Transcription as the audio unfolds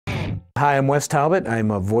Hi, I'm Wes Talbot.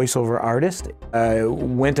 I'm a voiceover artist. I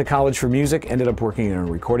went to college for music, ended up working in a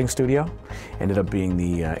recording studio, ended up being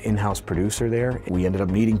the in-house producer there. We ended up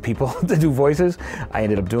meeting people to do voices. I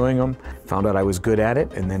ended up doing them, found out I was good at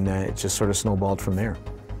it, and then it just sort of snowballed from there.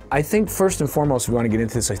 I think first and foremost, if you want to get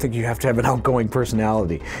into this, I think you have to have an outgoing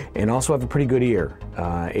personality and also have a pretty good ear,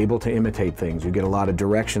 able to imitate things. You get a lot of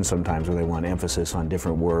direction sometimes where they want emphasis on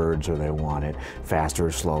different words, or they want it faster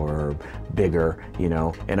or slower or bigger, you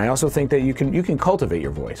know. And I also think that you can cultivate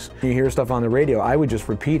your voice. You hear stuff on the radio, I would just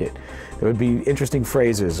repeat it. There would be interesting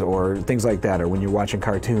phrases or things like that, or when you're watching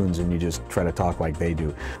cartoons and you just try to talk like they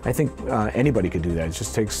do. I think anybody could do that. It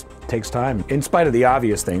just takes time. In spite of the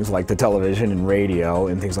obvious things like the television and radio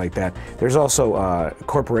and things like that, there's also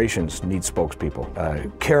corporations need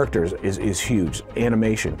spokespeople. Characters is huge.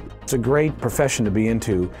 Animation. It's a great profession to be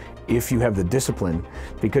into if you have the discipline,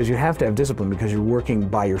 because you have to have discipline because you're working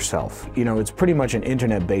by yourself. You know, it's pretty much an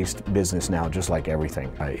internet-based business now, just like everything.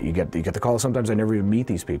 You get the call. Sometimes I never even meet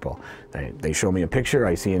these people. They show me a picture,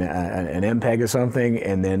 I see an MPEG or something,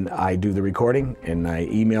 and then I do the recording and I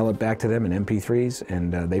email it back to them in MP3s,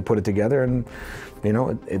 and they put it together, and you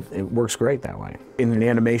know, it works great that way. In an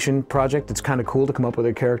animation project, it's kind of cool to come up with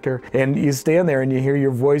a character, and you stand there and you hear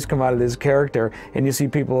your voice come out of this character, and you see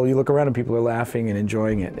people, you look around and people are laughing and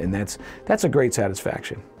enjoying it, and that's a great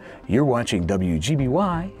satisfaction. You're watching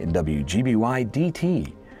WGBY and WGBY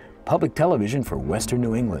DT, public television for Western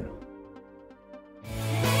New England.